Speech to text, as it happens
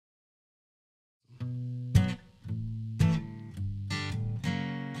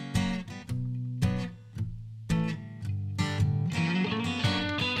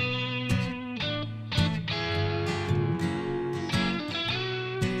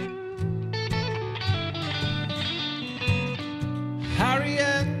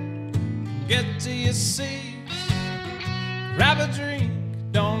get to your seat, grab a drink,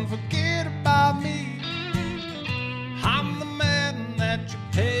 don't forget about me. I'm the man that you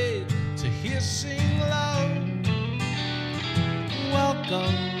paid to hear sing low.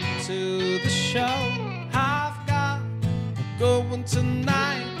 Welcome to the show. I've got a good one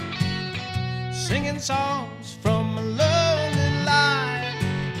tonight, singing songs from a lonely life,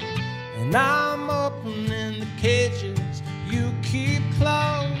 and I'm opening the cages you keep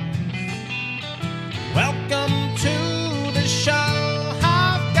closed. Welcome to the show.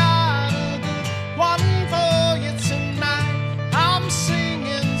 I've got a good one for you tonight. I'm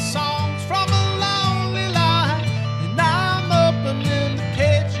singing songs from a lonely life, and I'm opening the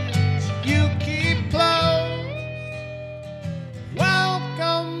cages you keep closed.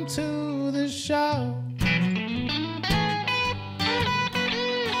 Welcome to the show.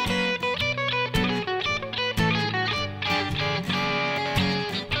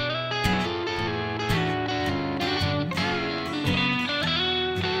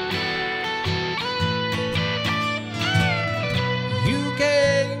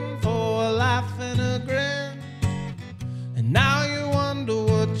 Now you wonder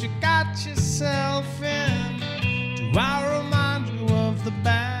what you got yourself in. Do I remind you of the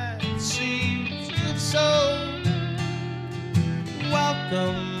bad seeds you've sown?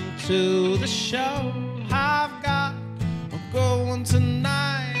 Welcome to the show. I've got a good one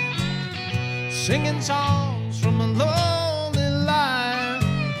tonight, singing songs from a lonely life,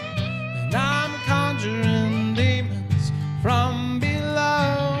 and I'm conjuring demons from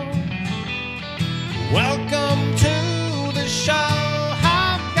below. Welcome to the show.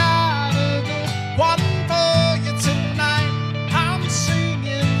 I've got a good one for you tonight. I'm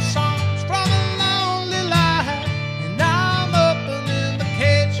singing songs from a lonely life, and I'm opening the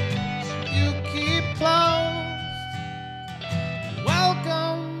cages you keep closed.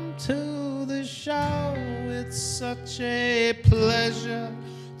 Welcome to the show. It's such a pleasure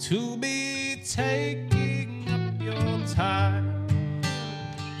to be taking up your time.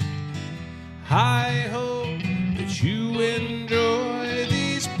 I hope that you enjoy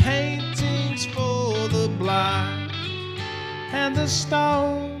these paintings for the blind and the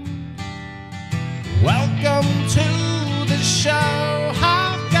stone. Welcome to the show.